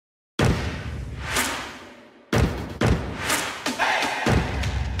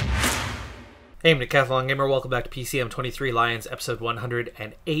Hey, Decathlon Gamer, welcome back to PCM23 Lions, episode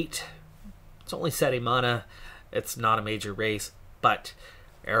 108. It's only setting mana. It's not a major race, but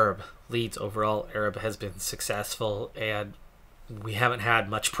Arab leads overall. Arab has been successful, and we haven't had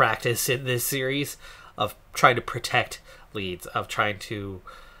much practice in this series of trying to protect leads, of trying to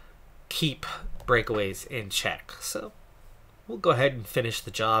keep breakaways in check. So we'll go ahead and finish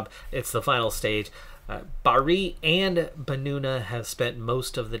the job. It's the final stage. Bari and Banuna have spent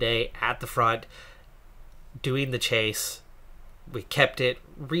most of the day at the front doing the chase. We kept it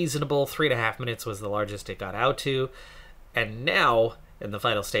reasonable. 3.5 minutes was the largest it got out to. And now, in the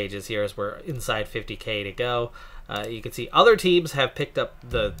final stages here, as we're inside 50k to go, you can see other teams have picked up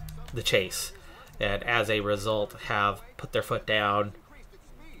the chase. And as a result, have put their foot down,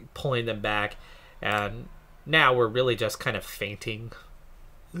 pulling them back. And now we're really just kind of fainting,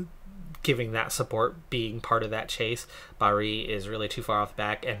 giving that support, being part of that chase. Bari is really too far off the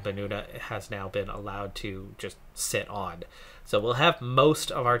back, and Banuna has now been allowed to just sit on. So we'll have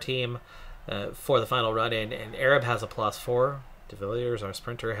most of our team for the final run-in, and Arab has a +4. De Villiers, our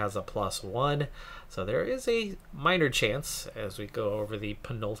sprinter, has a +1. So there is a minor chance as we go over the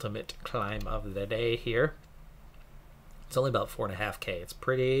penultimate climb of the day here. It's only about 4.5k. It's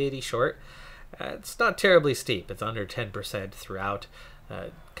pretty short. It's not terribly steep. It's under 10% throughout.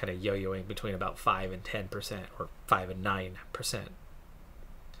 Kind of yo-yoing between about 5 and 10%, or 5 and 9%.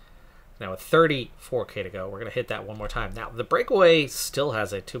 Now with 34k to go, we're going to hit that one more time. Now the breakaway still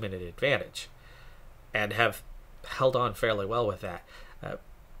has a 2-minute advantage, and have held on fairly well with that.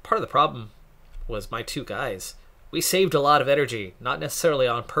 Part of the problem was my two guys. We saved a lot of energy, not necessarily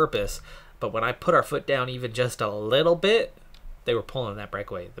on purpose, but when I put our foot down even just a little bit, they were pulling that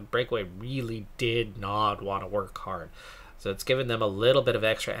breakaway. The breakaway really did not want to work hard. So it's given them a little bit of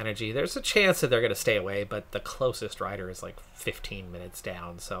extra energy. There's a chance that they're going to stay away, but the closest rider is like 15 minutes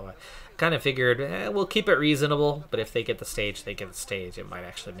down. So I kind of figured, we'll keep it reasonable, but if they get the stage, they get the stage. It might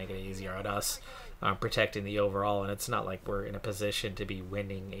actually make it easier on us protecting the overall, and it's not like we're in a position to be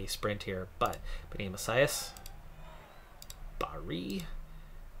winning a sprint here. But Beni Messias, Bari,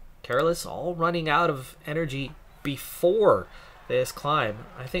 Careless, all running out of energy before this climb.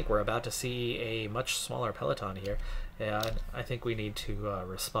 I think we're about to see a much smaller peloton here. And I think we need to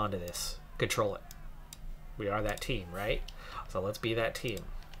respond to this. Control it. We are that team, right? So let's be that team.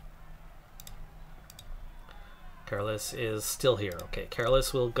 Careless is still here. Okay,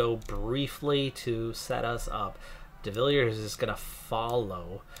 Careless will go briefly to set us up. De Villiers is going to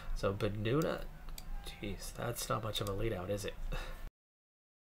follow. So Banuna, jeez, that's not much of a lead out, is it?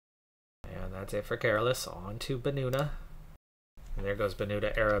 And that's it for Careless. On to Banuna. And there goes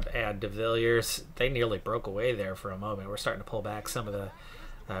Banuna, Arab, and De Villiers. They nearly broke away there for a moment. We're starting to pull back some of the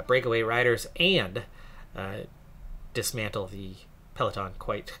breakaway riders and dismantle the peloton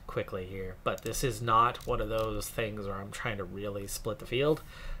quite quickly here. But this is not one of those things where I'm trying to really split the field.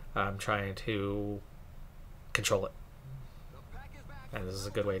 I'm trying to control it. And this is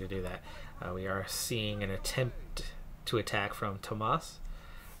a good way to do that. We are seeing an attempt to attack from Tomas.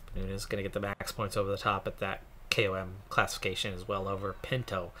 Banuna is going to get the max points over the top at that KOM classification is well over.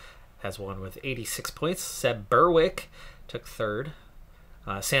 Pinto has won with 86 points. Seb Berwick took third.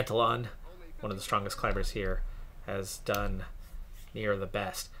 Santalon, one of the strongest climbers here, has done near the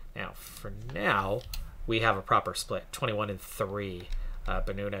best. Now, for now, we have a proper split. 21 and 3.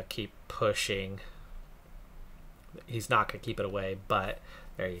 Banuna keep pushing. He's not going to keep it away, but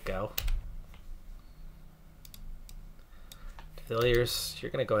there you go. De Villiers,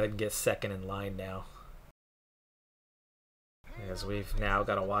 you're going to go ahead and get second in line now, because we've now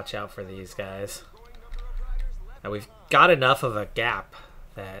got to watch out for these guys. Now we've got enough of a gap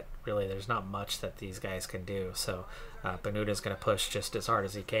that really there's not much that these guys can do. So Banuna's going to push just as hard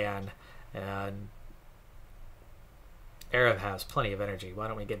as he can, and Arab has plenty of energy. Why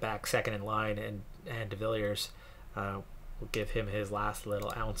don't we get back second in line, and De Villiers will give him his last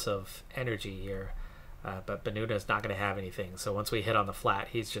little ounce of energy here. But Banuna's not going to have anything. So once we hit on the flat,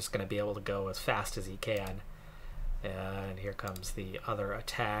 he's just going to be able to go as fast as he can. And here comes the other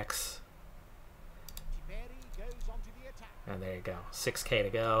attacks. And there you go. 6k to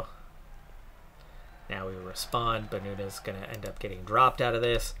go. Now we respond. Banuna's going to end up getting dropped out of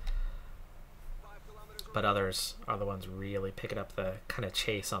this. But others are the ones really picking up the kind of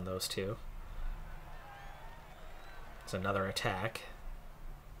chase on those two. It's another attack.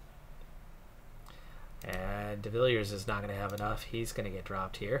 And De Villiers is not going to have enough. He's going to get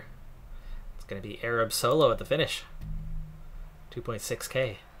dropped here. It's going to be Arab solo at the finish.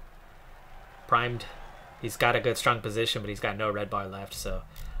 2.6k. Primed. He's got a good strong position, but he's got no red bar left, so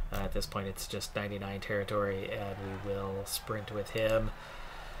at this point it's just 99 territory, and we will sprint with him.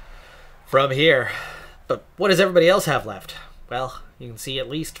 from here. But what does everybody else have left? Well, you can see at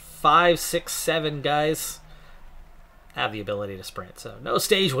least 5, 6, 7 guys have the ability to sprint. So no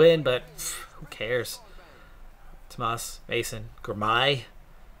stage win, but who cares? Tomas, Mason, Gramai,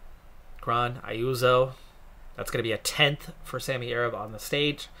 Kron, Ayuso. That's going to be a 10th for Sammy Arab on the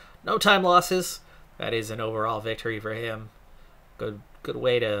stage. No time losses. That is an overall victory for him. Good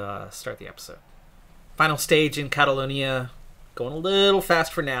way to start the episode. Final stage in Catalonia. Going a little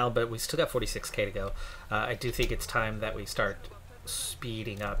fast for now, but we still got 46k to go. I do think it's time that we start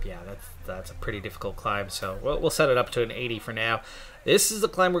speeding up. Yeah, that's a pretty difficult climb, so we'll set it up to an 80 for now. This is a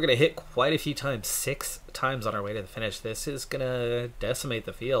climb we're going to hit quite a few times, 6 times on our way to the finish. This is going to decimate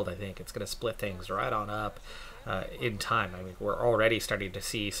the field, I think. It's going to split things right on up in time. I mean, we're already starting to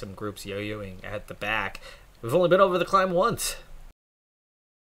see some groups yo-yoing at the back. We've only been over the climb once.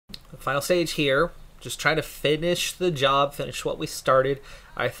 The final stage here. Just trying to finish the job, finish what we started.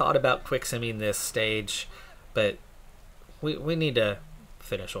 I thought about quick simming this stage, but we need to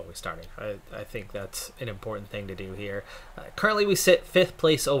finish what we started. I think that's an important thing to do here. Currently we sit 5th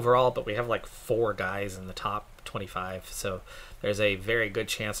place overall, but we have like 4 guys in the top 25, so there's a very good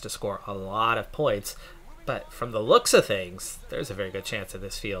chance to score a lot of points. But from the looks of things, there's a very good chance that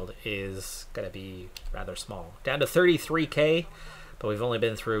this field is going to be rather small. Down to 33k, but we've only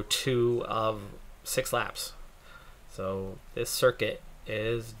been through 2 of 6 laps. So this circuit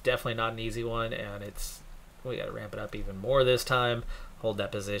is definitely not an easy one, and we got to ramp it up even more this time. Hold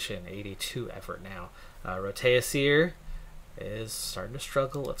that position. 82 effort now. Roteasir is starting to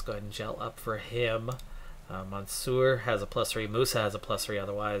struggle. Let's go ahead and gel up for him. Mansour has a +3. Musa has a +3.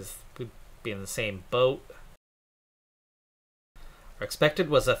 Otherwise, we'd be in the same boat. Our expected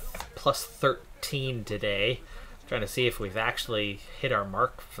was a +13 today. Trying to see if we've actually hit our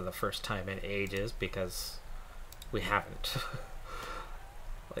mark for the first time in ages, because we haven't.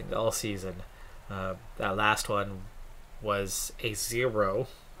 Like all season. That last one was a 0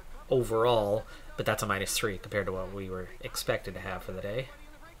 overall, but that's a -3 compared to what we were expected to have for the day.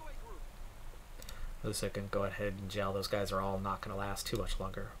 Lusa can go ahead and gel. Those guys are all not going to last too much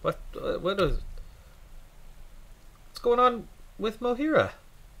longer. What's going on with Mohira?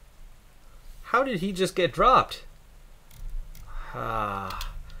 How did he just get dropped?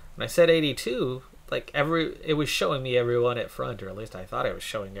 When I said 82, like it was showing me everyone at front, or at least I thought it was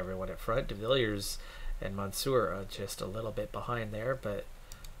showing everyone at front. De Villiers and Mansour are just a little bit behind there, but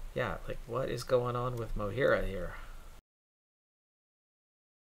yeah, like what is going on with Mohira here?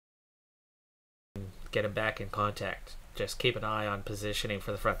 Get him back in contact. Just keep an eye on positioning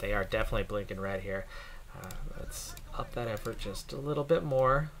for the front. They are definitely blinking red here. Let's up that effort just a little bit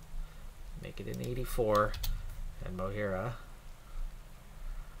more. Make it an 84. And Mohira,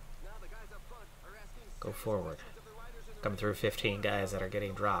 go forward. Coming through 15 guys that are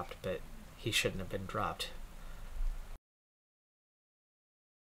getting dropped, but he shouldn't have been dropped.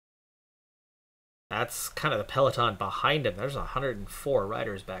 That's kind of the peloton behind him. There's 104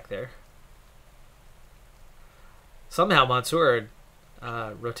 riders back there. Somehow Mansour,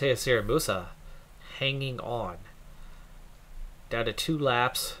 Roteasir, and Musa hanging on. Down to 2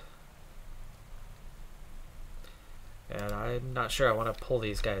 laps. And I'm not sure I want to pull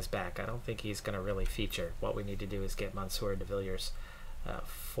these guys back. I don't think he's going to really feature. What we need to do is get Mansour and De Villiers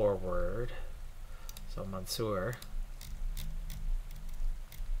forward. So Mansour,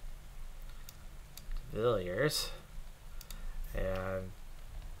 De Villiers, and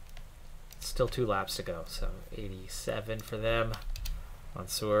still 2 laps to go. So 87 for them.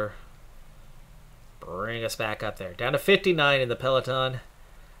 Mansour, bring us back up there. Down to 59 in the peloton.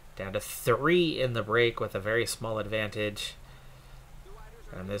 Down to 3 in the break with a very small advantage.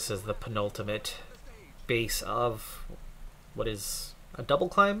 And this is the penultimate base of what is a double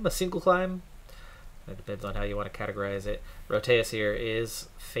climb, a single climb. It depends on how you want to categorize it. Roteasir is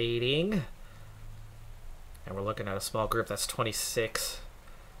fading. And we're looking at a small group. That's 26.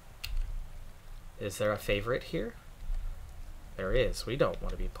 Is there a favorite here? There is. We don't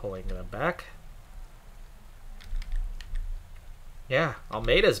want to be pulling them back. Yeah,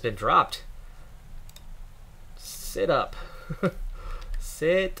 Almeida's been dropped. Sit up.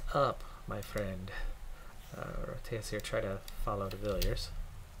 Sit up, my friend. Roteasir, try to follow De Villiers.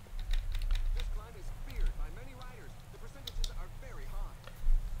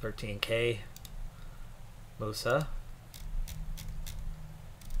 13k. Musa.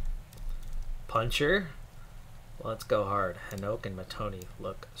 Puncher. Let's go hard. Hanok and Matoni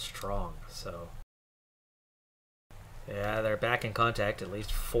look strong, so yeah, they're back in contact, at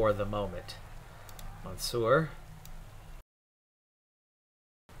least for the moment. Mansour.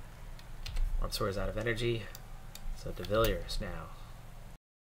 Mansour is out of energy. So De Villiers now.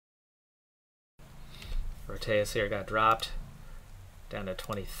 Roteus here got dropped down to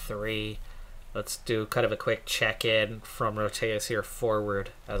 23. Let's do kind of a quick check-in from Roteus here forward,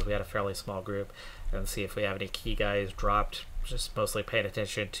 as we had a fairly small group, and see if we have any key guys dropped. Just mostly paying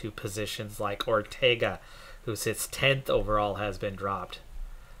attention to positions like Ortega, who sits 10th overall, has been dropped.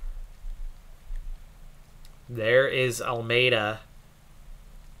 There is Almeida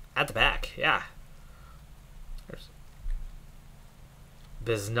at the back, yeah. There's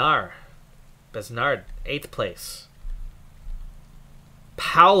Besnard, 8th place.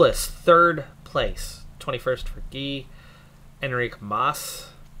 Paulus, 3rd place. 21st for Guy. Enrique Mas,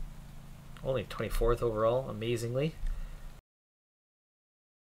 only 24th overall, amazingly.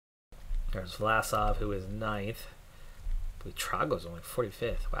 There's Vlasov, who is 9th. Buitrago's only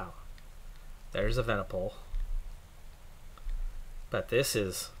 45th. Wow. There's a Venipol. But this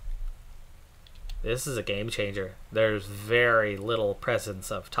is a game changer. There's very little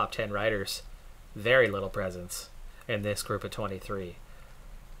presence of top 10 riders. Very little presence in this group of 23.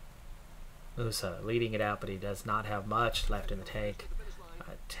 Musa leading it out, but he does not have much left in the tank.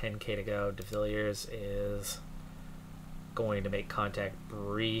 10K to go. De Villiers is going to make contact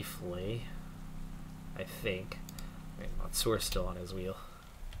briefly, I think. I mean, Mansour's still on his wheel.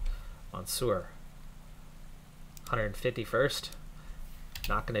 Mansour, 151st.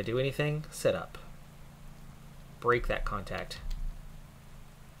 Not going to do anything. Sit up. Break that contact.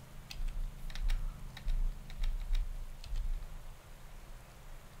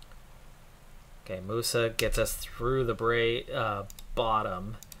 Okay, Musa gets us through the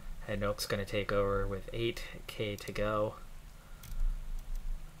bottom. Hanouk's going to take over with 8K to go.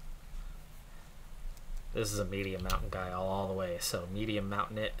 This is a medium mountain guy all the way, so medium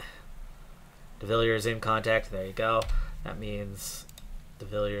mountain it. De Villiers in contact. There you go. That means De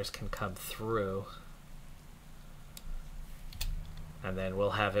Villiers can come through. And then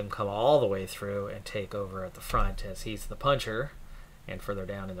we'll have him come all the way through and take over at the front, as he's the puncher and further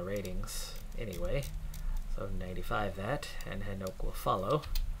down in the ratings anyway. So 95 that, and Hanouk will follow.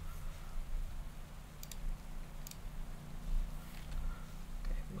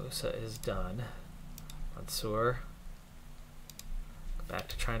 Okay, Musa is done. Mansour back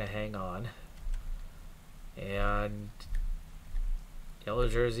to trying to hang on. And yellow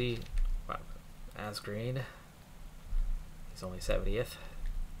jersey, wow, Asgreen. He's only 70th.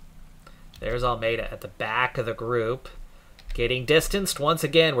 There's Almeida at the back of the group, getting distanced once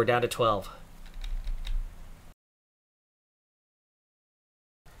again. We're down to 12.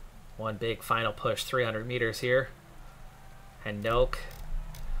 One big final push, 300 meters here. Hanouk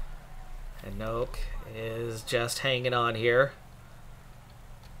is just hanging on here.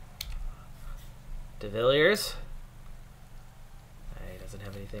 De Villiers. He doesn't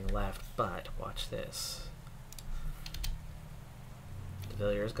have anything left, but watch this. De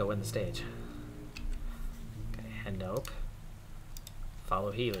Villiers go win the stage. Okay, Hanouk.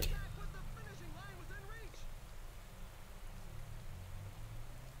 Follow Healy.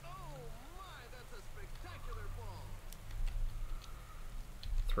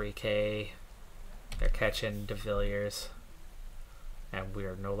 3K. They're catching De Villiers. And we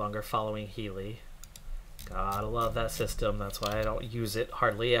are no longer following Healy. Gotta love that system. That's why I don't use it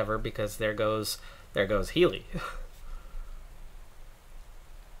hardly ever, because there goes Healy.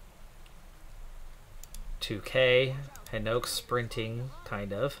 2K. Hanouk sprinting,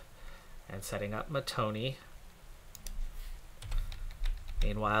 kind of, and setting up Matoni.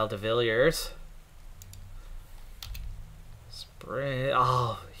 Meanwhile, De Villiers. Sprint.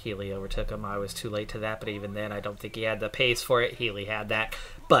 Oh, Healy overtook him. I was too late to that, but even then, I don't think he had the pace for it. Healy had that.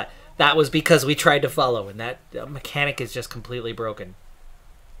 But that was because we tried to follow, and that mechanic is just completely broken.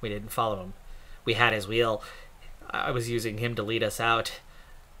 We didn't follow him. We had his wheel. I was using him to lead us out,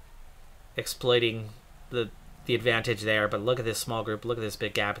 exploiting the advantage there. But look at this small group. Look at this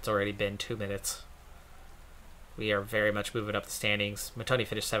big gap. It's already been 2 minutes. We are very much moving up the standings. Matoni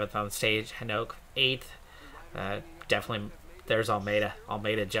finished 7th on the stage. Hanouk 8th. Definitely. There's Almeida.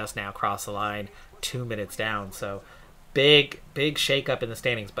 Almeida just now crossed the line, 2 minutes down. So big shake up in the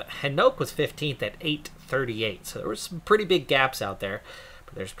standings. But Hanouk was 15th at 8:38. So there were some pretty big gaps out there.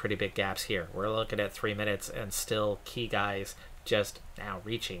 But there's pretty big gaps here. We're looking at 3 minutes and still key guys just now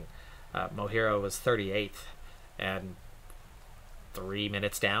reaching. Mohiro was 38th and 3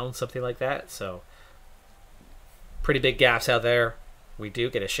 minutes down, something like that. So pretty big gaps out there. We do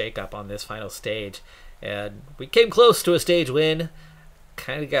get a shake up on this final stage. And we came close to a stage win.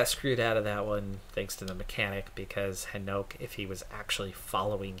 Kind of got screwed out of that one thanks to the mechanic, because Hanouk, if he was actually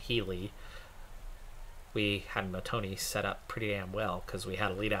following Healy, we had Matoni set up pretty damn well, because we had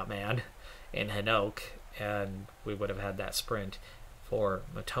a lead out man in Hanouk, and we would have had that sprint. If for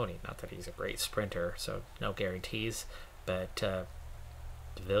Matoni. Not that he's a great sprinter, so no guarantees, but De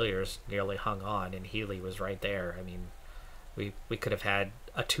Villiers nearly hung on, and Healy was right there. I mean, we could have had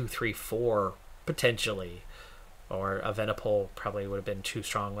a 2-3-4 potentially, or a Venipol probably would have been too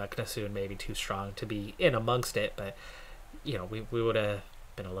strong. Leknasoon maybe too strong to be in amongst it, but you know, we would have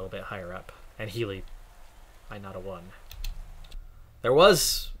been a little bit higher up, and Healy might not have won. There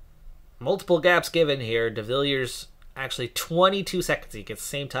was multiple gaps given here. De Villiers actually 22 seconds. He gets the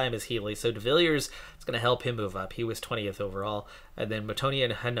same time as Healy, so De Villiers is going to help him move up. He was 20th overall, and then Matoni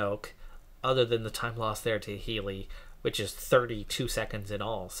and Hanoch, other than the time lost there to Healy, which is 32 seconds in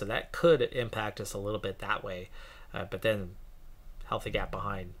all, so that could impact us a little bit that way. But then healthy gap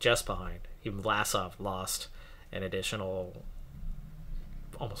behind, just behind. Even Vlasov lost an additional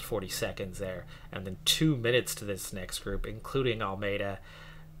almost 40 seconds there, and then 2 minutes to this next group, including Almeida.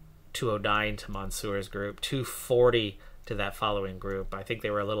 209 to Mansour's group, 240 to that following group. I think they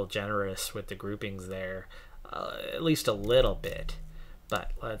were a little generous with the groupings there, at least a little bit.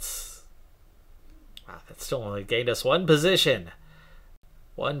 But let's... Wow, that still only gained us one position.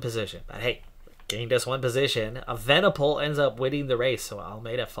 One position. But hey, gained us one position. A Venipol ends up winning the race, so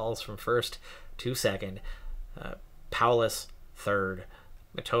Almeida falls from first to second. Paulus third.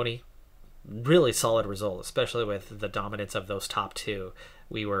 Matoni, really solid result, especially with the dominance of those top two.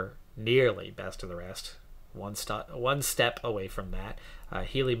 We were nearly best of the rest. One step away from that.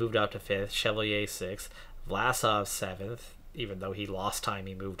 Healy moved up to 5th, Chevalier 6th, Vlasov 7th, even though he lost time,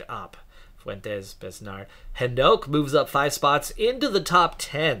 he moved up. Fuentes, Besnard. Hanoch moves up 5 spots into the top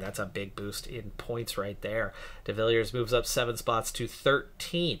 10. That's a big boost in points right there. De Villiers moves up 7 spots to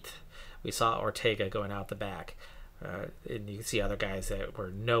 13th. We saw Ortega going out the back. And you can see other guys that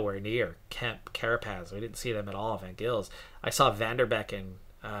were nowhere near. Kemp, Carapaz, we didn't see them at all. Van Gils. I saw Vanderbecken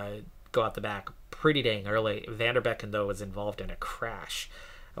go out the back pretty dang early. Vanderbecken, though, was involved in a crash.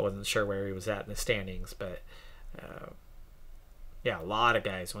 I wasn't sure where he was at in the standings, but yeah, a lot of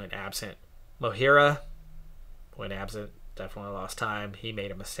guys went absent. Mohira went absent, definitely lost time. He made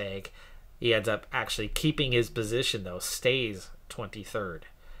a mistake. He ends up actually keeping his position, though, stays 23rd.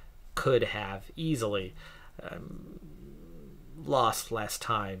 Could have easily lost less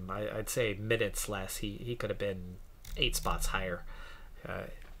time. I'd say minutes less. He could have been 8 spots higher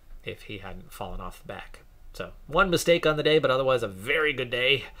if he hadn't fallen off the back. So one mistake on the day, but otherwise a very good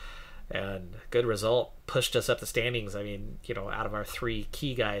day and good result. Pushed us up the standings. I mean, you know, out of our 3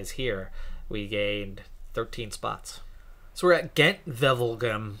 key guys here, we gained 13 spots. So we're at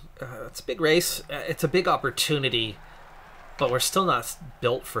Ghent-Wevelgem. It's a big race. It's a big opportunity, but we're still not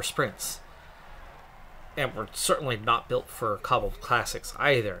built for sprints. And we're certainly not built for cobbled classics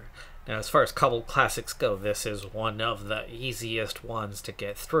either. Now, as far as cobbled classics go, this is one of the easiest ones to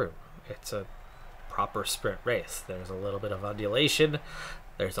get through. It's a proper sprint race. There's a little bit of undulation.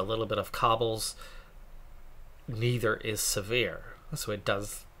 There's a little bit of cobbles. Neither is severe. So it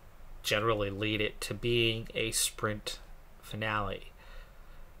does generally lead it to being a sprint finale.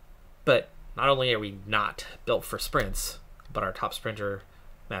 But not only are we not built for sprints, but our top sprinter,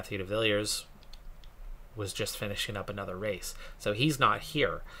 Mathieu de Villiers, was just finishing up another race. So he's not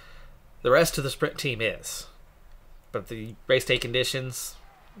here. The rest of the sprint team is. But the race day conditions,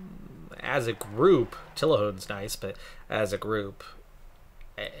 as a group, Tillahoon's nice, but as a group,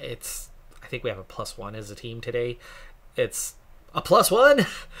 it's... I think we have a +1 as a team today. It's a +1?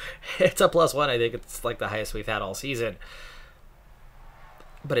 It's a +1. I think it's like the highest we've had all season.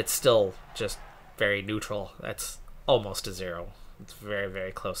 But it's still just very neutral. That's almost a 0. It's very,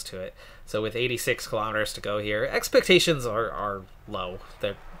 very close to it. So with 86 kilometers to go here, expectations are low.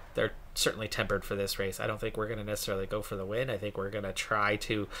 They're certainly tempered for this race. I don't think we're going to necessarily go for the win. I think we're going to try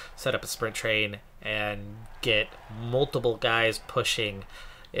to set up a sprint train and get multiple guys pushing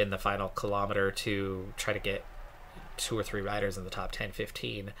in the final kilometer to try to get 2 or 3 riders in the top 10,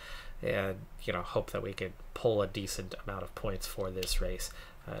 15, and, you know, hope that we could pull a decent amount of points for this race.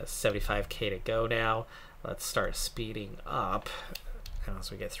 75k to go now. Let's start speeding up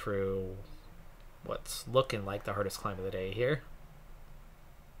as we get through what's looking like the hardest climb of the day here,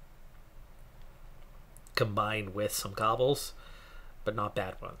 combined with some cobbles, but not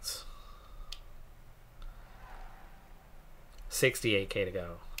bad ones. 68k to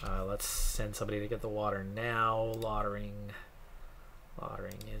go. Let's send somebody to get the water now. Lottering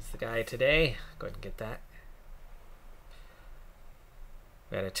is the guy today. Go ahead and get that.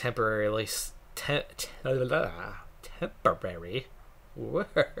 We had a temporary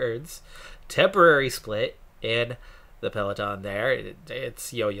split in the peloton there.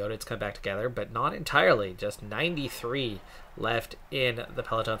 It's yo-yoed, it's come back together, but not entirely. Just 93 left in the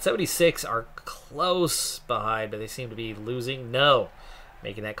peloton. 76 are close behind, but they seem to be losing. No,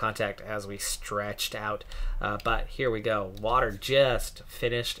 making that contact as we stretched out. But here we go. Water just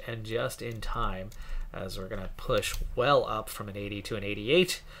finished and just in time, as we're going to push well up from an 80 to an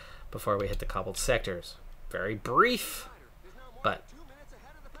 88 before we hit the cobbled sectors. Very brief, but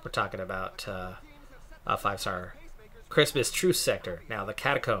we're talking about a 5-star Christmas truce sector. Now the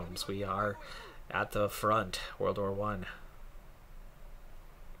catacombs, we are at the front, World War I.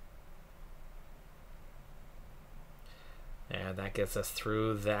 And that gets us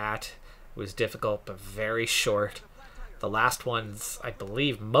through that. It was difficult, but very short. The last one's, I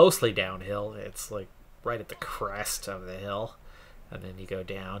believe, mostly downhill. It's like right at the crest of the hill, and then you go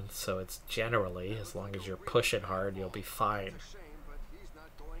down. So it's generally, as long as you're pushing hard, you'll be fine.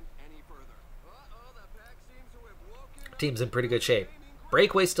 Team's in pretty good shape.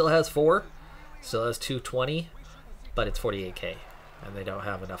 Breakaway still has 4, still has 220, but it's 48k, and they don't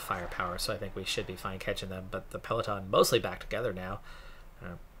have enough firepower, so I think we should be fine catching them. But the peloton mostly back together now.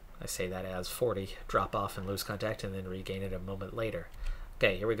 I say that as 40 drop off and lose contact, and then regain it a moment later.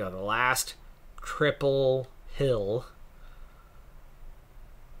 Okay, here we go. The last triple hill,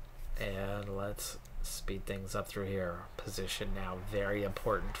 and let's speed things up through here. Position now very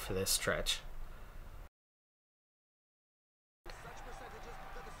important for this stretch.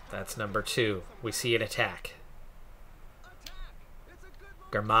 That's number 2. We see an attack.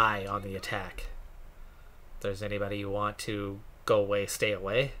 Garmai on the attack. If there's anybody you want to go away, stay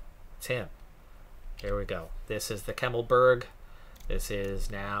away, it's him. Here we go. This is the Kemmelberg. This is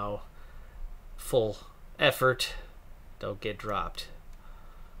now full effort. Don't get dropped.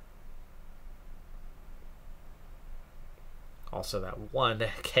 Also that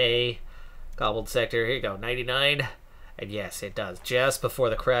 1k gobbled sector. Here you go, 99. And yes, it does. Just before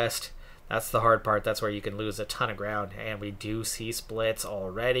the crest. That's the hard part. That's where you can lose a ton of ground. And we do see splits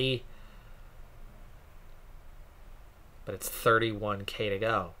already. But it's 31k to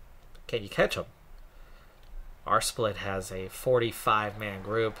go. Can you catch them? Our split has a 45-man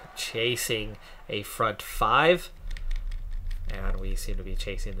group chasing a front 5. And we seem to be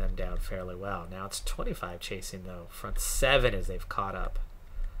chasing them down fairly well. Now it's 25 chasing, though. Front 7 as they've caught up.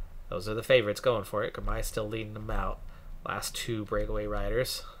 Those are the favorites going for it. Gamai's still leading them out. Last 2 breakaway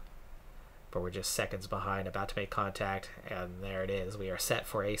riders. But we're just seconds behind, about to make contact. And there it is. We are set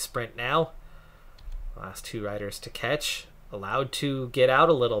for a sprint now. Last 2 riders to catch. Allowed to get out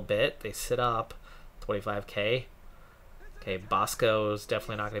a little bit. They sit up. 25k. Okay, Bosco's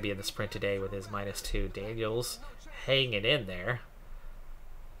definitely not going to be in the sprint today with his -2. Daniels hanging in there.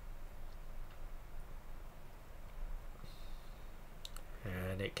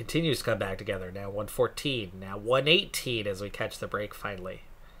 And it continues to come back together. Now 114. Now 118 as we catch the break finally.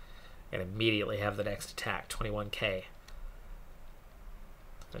 And immediately have the next attack. 21k.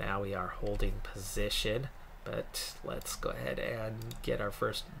 Now we are holding position. But let's go ahead and get our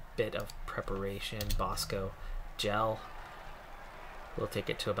first bit of preparation. Bosco gel. We'll take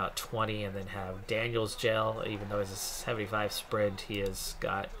it to about 20 and then have Daniel's gel. Even though it's a 75 sprint, he has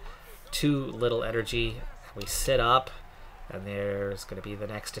got too little energy. We sit up, and there's going to be the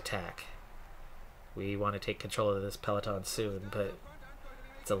next attack. We want to take control of this peloton soon, but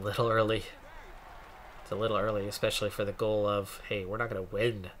it's a little early. It's a little early, especially for the goal of, hey, we're not going to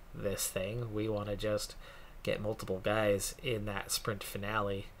win this thing. We want to just get multiple guys in that sprint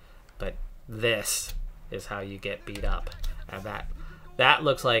finale. But this is how you get beat up. And that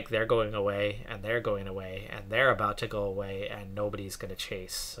looks like they're going away, and they're going away, and they're about to go away, and nobody's going to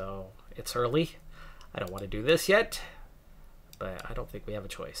chase. So it's early. I don't want to do this yet, but I don't think we have a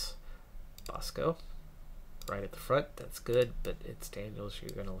choice. Bosco, right at the front. That's good, but it's Daniels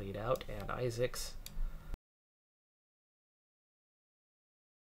you're going to lead out, and Isaacs.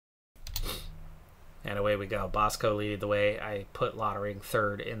 And away we go. Bosco leading the way. I put Lottering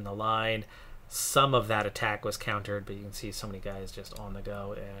 3rd in the line. Some of that attack was countered, but you can see so many guys just on the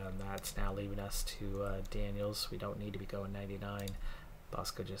go, and that's now leaving us to Daniels. We don't need to be going 99.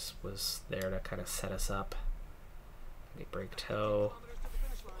 Bosco just was there to kind of set us up. They break toe.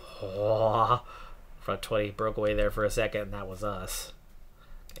 Oh, front 20 broke away there for a second, and that was us.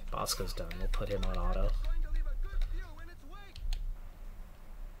 Okay, Bosco's done. We'll put him on auto.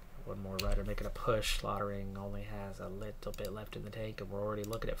 One more rider making a push. Lottering only has a little bit left in the tank, and we're already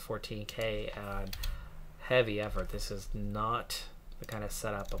looking at 14k and heavy effort. This is not the kind of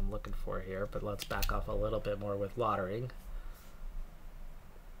setup I'm looking for here, but let's back off a little bit more with Lottering.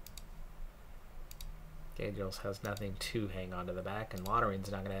 Angels has nothing to hang on to the back, and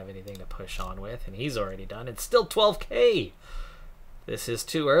Watering's not going to have anything to push on with, and he's already done. It's still 12K. This is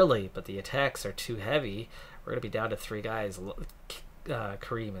too early, but the attacks are too heavy. We're going to be down to 3 guys.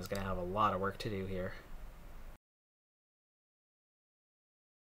 Kareem is going to have a lot of work to do here.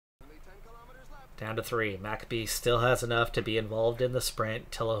 Down to 3. Maccabee still has enough to be involved in the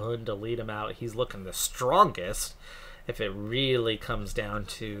sprint. Tillahun to lead him out. He's looking the strongest. If it really comes down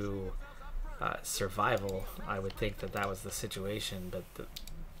to survival, I would think that that was the situation, but that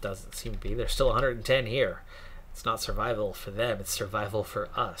doesn't seem to be. There's still 110 here. It's not survival for them, it's survival for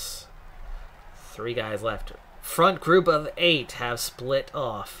us. 3 guys left. Front group of 8 have split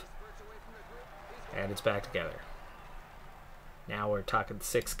off. And it's back together. Now we're talking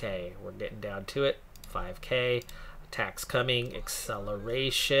 6K. We're getting down to it. 5K. Attacks coming.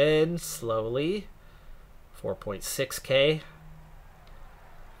 Acceleration. Slowly. 4.6K.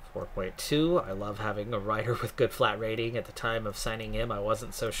 4.2. I love having a rider with good flat rating. At the time of signing him, I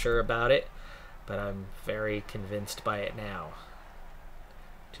wasn't so sure about it, but I'm very convinced by it now.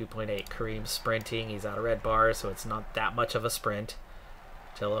 2.8. Kareem sprinting. He's out of red bars, so it's not that much of a sprint.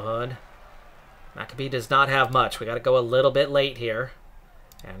 Tillahun. Maccabee does not have much. We got to go a little bit late here,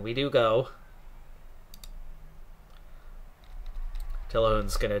 and we do go.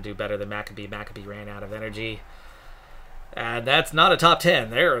 Tillahun's going to do better than Maccabee. Maccabee ran out of energy. And that's not a top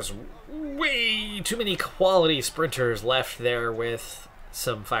 10. There's way too many quality sprinters left there with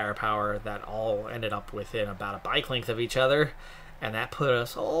some firepower that all ended up within about a bike length of each other. And that put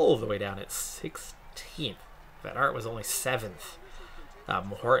us all the way down at 16th. Van Aert was only 7th.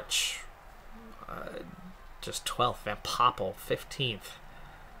 Mohoric, just 12th. Van Poppel, 15th.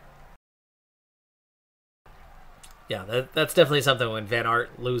 Yeah, that's definitely something when Van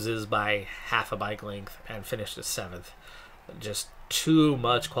Aert loses by half a bike length and finishes 7th. Just too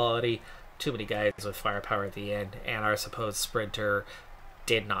much quality, too many guys with firepower at the end, and our supposed sprinter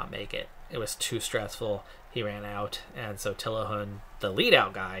did not make it. It was too stressful. He ran out, and so Tillahun, the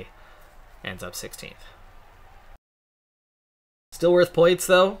lead-out guy, ends up 16th. Still worth points,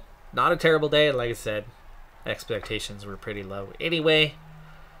 though. Not a terrible day, and like I said, expectations were pretty low. Anyway,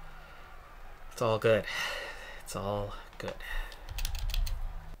 it's all good. It's all good.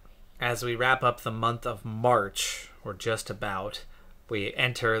 As we wrap up the month of March, or just about, we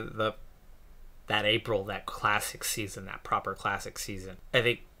enter that April, that classic season, that proper classic season. I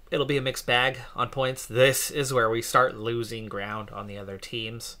think it'll be a mixed bag on points. This is where we start losing ground on the other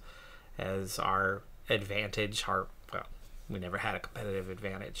teams as our advantage, well, we never had a competitive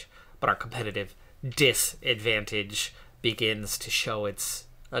advantage, but our competitive disadvantage begins to show its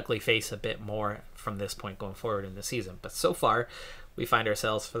ugly face a bit more from this point going forward in the season. But so far, we find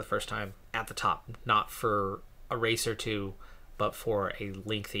ourselves for the first time at the top, not for a race or two, but for a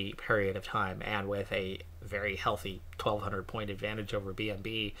lengthy period of time, and with a very healthy 1,200 point advantage over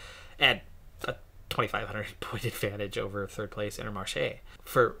BNB and a 2,500 point advantage over third place Intermarché.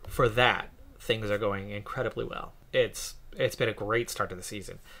 For that, things are going incredibly well. It's been a great start to the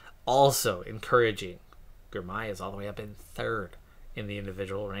season. Also encouraging, Girmay is all the way up in 3rd in the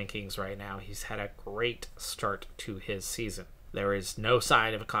individual rankings right now. He's had a great start to his season. There is no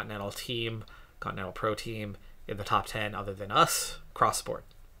sign of a Continental team, Continental Pro team, in the top 10 other than us across the board.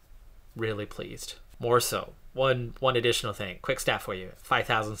 Really pleased. More so, one additional thing, quick stat for you,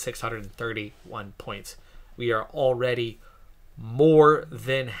 5,631 points. We are already more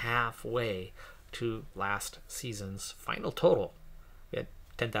than halfway to last season's final total. We had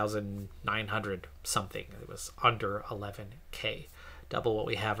 10,900 something. It was under 11K. Double what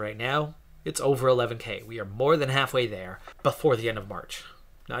we have right now. It's over 11K. We are more than halfway there before the end of March.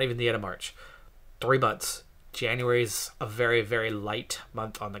 Not even the end of March. 3 months. January's a very, very light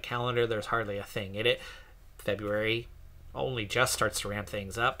month on the calendar. There's hardly a thing in it. February only just starts to ramp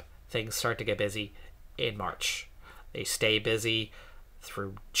things up. Things start to get busy in March. They stay busy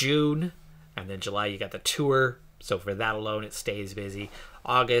through June, and then July you got the tour. So for that alone, it stays busy.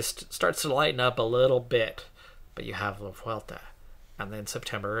 August starts to lighten up a little bit, but you have La Vuelta. And then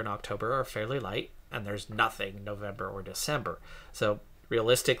September and October are fairly light, and there's nothing November or December. So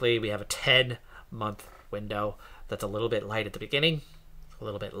realistically, we have a 10-month window that's a little bit light at the beginning, a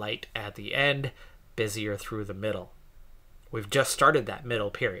little bit light at the end, busier through the middle. We've just started that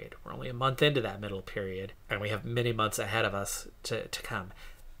middle period. We're only a month into that middle period, and we have many months ahead of us to come.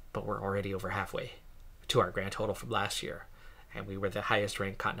 But we're already over halfway to our grand total from last year. And we were the highest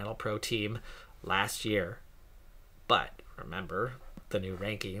ranked Continental Pro team last year. But remember, the new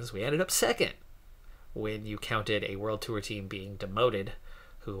rankings, we ended up 2nd when you counted a World Tour team being demoted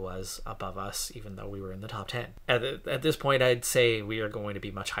who was above us, even though we were in the top 10. At this point, I'd say we are going to be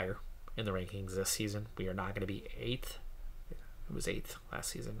much higher in the rankings this season. We are not going to be 8th. It was 8th last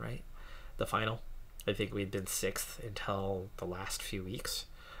season, right? The final. I think we'd been 6th until the last few weeks,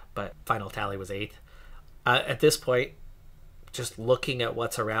 but final tally was 8th. At this point, just looking at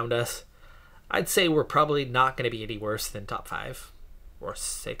what's around us, I'd say we're probably not going to be any worse than top 5 or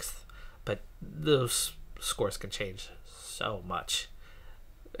 6th, but those scores can change so much.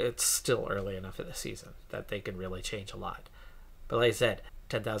 It's still early enough in the season that they can really change a lot. But like I said,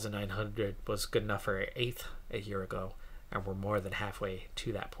 10,900 was good enough for 8th a year ago, and we're more than halfway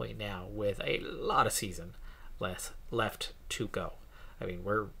to that point now with a lot of season left to go. I mean,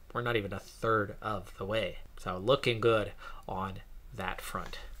 we're not even a third of the way. So looking good on that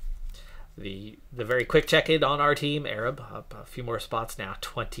front. The very quick check-in on our team, Arab, up a few more spots now,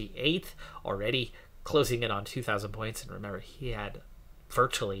 28th already, closing in on 2,000 points. And remember, he had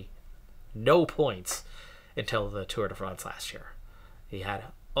virtually no points until the Tour de France last year. He had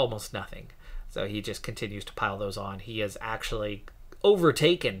almost nothing. So he just continues to pile those on. He has actually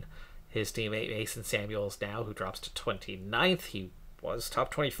overtaken his teammate Mason Samuels now, who drops to 29th. He was top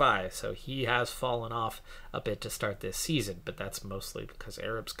 25, so he has fallen off a bit to start this season, but that's mostly because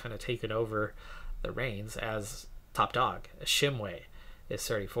Arab's kind of taken over the reins as top dog. Shimway is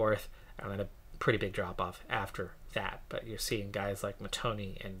 34th, and then a pretty big drop-off after that. But you're seeing guys like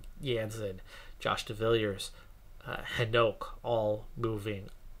Matoni and Jansen, Josh de Villiers, Hanoch all moving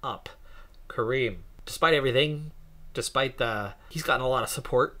up. Kareem, despite everything, he's gotten a lot of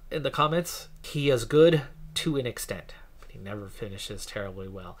support in the comments. He is good to an extent. He never finishes terribly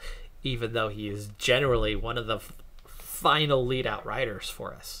well, even though he is generally one of the final lead-out riders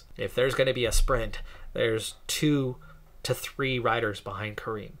for us. If there's going to be a sprint, there's 2 to 3 riders behind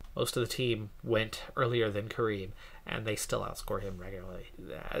Kareem. Most of the team went earlier than Kareem, and they still outscore him regularly.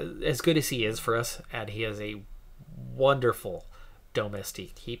 As good as he is for us, and he is a wonderful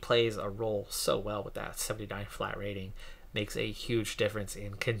domestique. He plays a role so well with that 79 flat rating. Makes a huge difference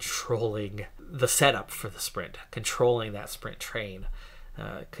in controlling the setup for the sprint, controlling that sprint train,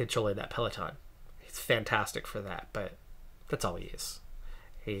 controlling that peloton. He's fantastic for that, but that's all he is.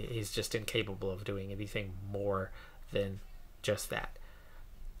 He's just incapable of doing anything more than just that.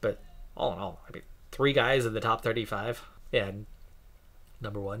 But all in all, I mean, 3 guys in the top 35 and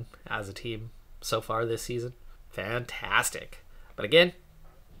number 1 as a team so far this season. Fantastic. But again,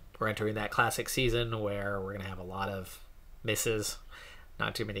 we're entering that classic season where we're going to have a lot of misses,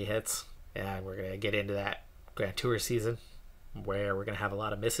 not too many hits, and we're going to get into that Grand Tour season where we're going to have a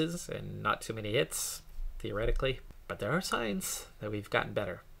lot of misses and not too many hits, theoretically. But there are signs that we've gotten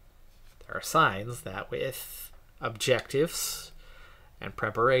better. There are signs that with objectives and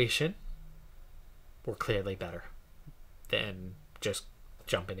preparation, we're clearly better than just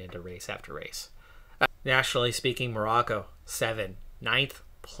jumping into race after race. Nationally speaking, Morocco, 9th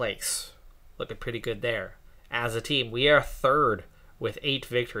place. Looking pretty good there. As a team, we are 3rd with 8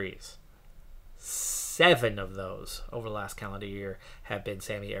 victories. 7 of those over the last calendar year have been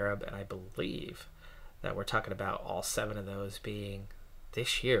Sami Arab, and I believe that we're talking about all 7 of those being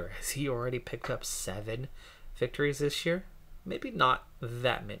this year. Has he already picked up 7 victories this year? Maybe not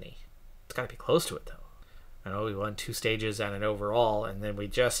that many. It's got to be close to it, though. I know we won 2 stages and an overall, and then we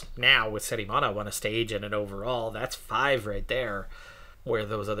just now with Sedimana won a stage and an overall. That's 5 right there. Where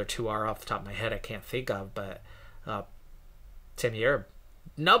those other 2 are off the top of my head, I can't think of, but Sami Arab,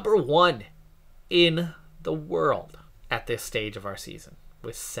 number 1 in the world at this stage of our season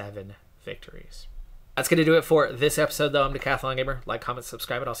with 7 victories. That's going to do it for this episode, though. I'm Decathlon Gamer. Like, comment,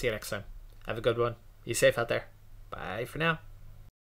 subscribe, and I'll see you next time. Have a good one. Be safe out there. Bye for now.